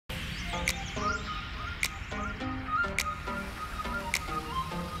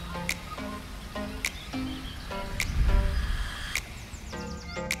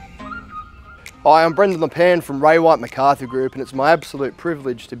Hi, I'm Brendan Lappan from Ray White MacArthur Group, and it's my absolute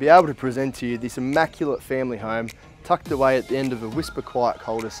privilege to be able to present to you this immaculate family home tucked away at the end of a whisper quiet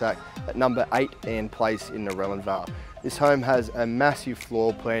cul-de-sac at number 8 Ann Place in Narellan Vale. This home has a massive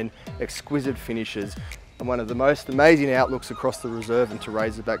floor plan, exquisite finishes, and one of the most amazing outlooks across the reserve and to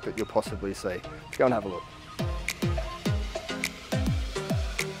Razorback that you'll possibly see. Go and have a look.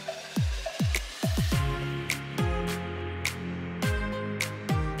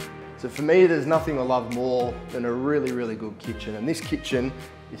 So for me, there's nothing I love more than a really good kitchen, and this kitchen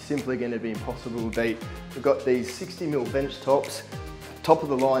is simply going to be impossible to beat. We've got these 60mm bench tops, top of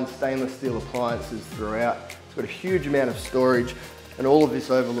the line stainless steel appliances throughout. It's got a huge amount of storage, and all of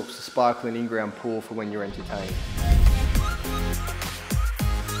this overlooks the sparkling in-ground pool for when you're entertaining.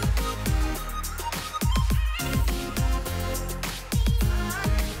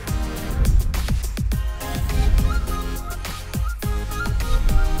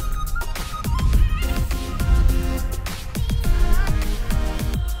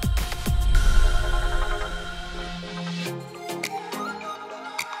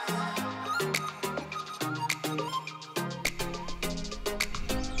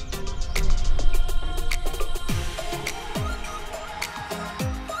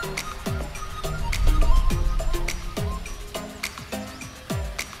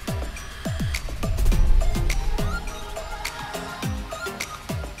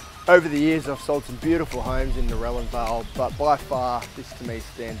 Over the years, I've sold some beautiful homes in Narellan Vale, but by far, this to me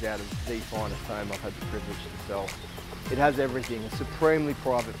stands out as the finest home I've had the privilege to sell. It has everything: a supremely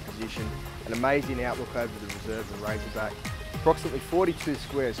private position, an amazing outlook over the reserve and Razorback, approximately 42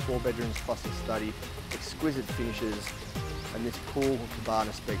 squares, 4 bedrooms plus a study, exquisite finishes, and this pool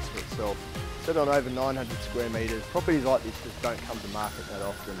cabana speaks for itself. Set on over 900 square metres, properties like this just don't come to market that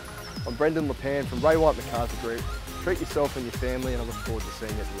often. I'm Brendan Lappan from Ray White MacArthur Group. Treat yourself and your family, and I look forward to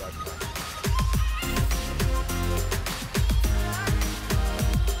seeing you at the open.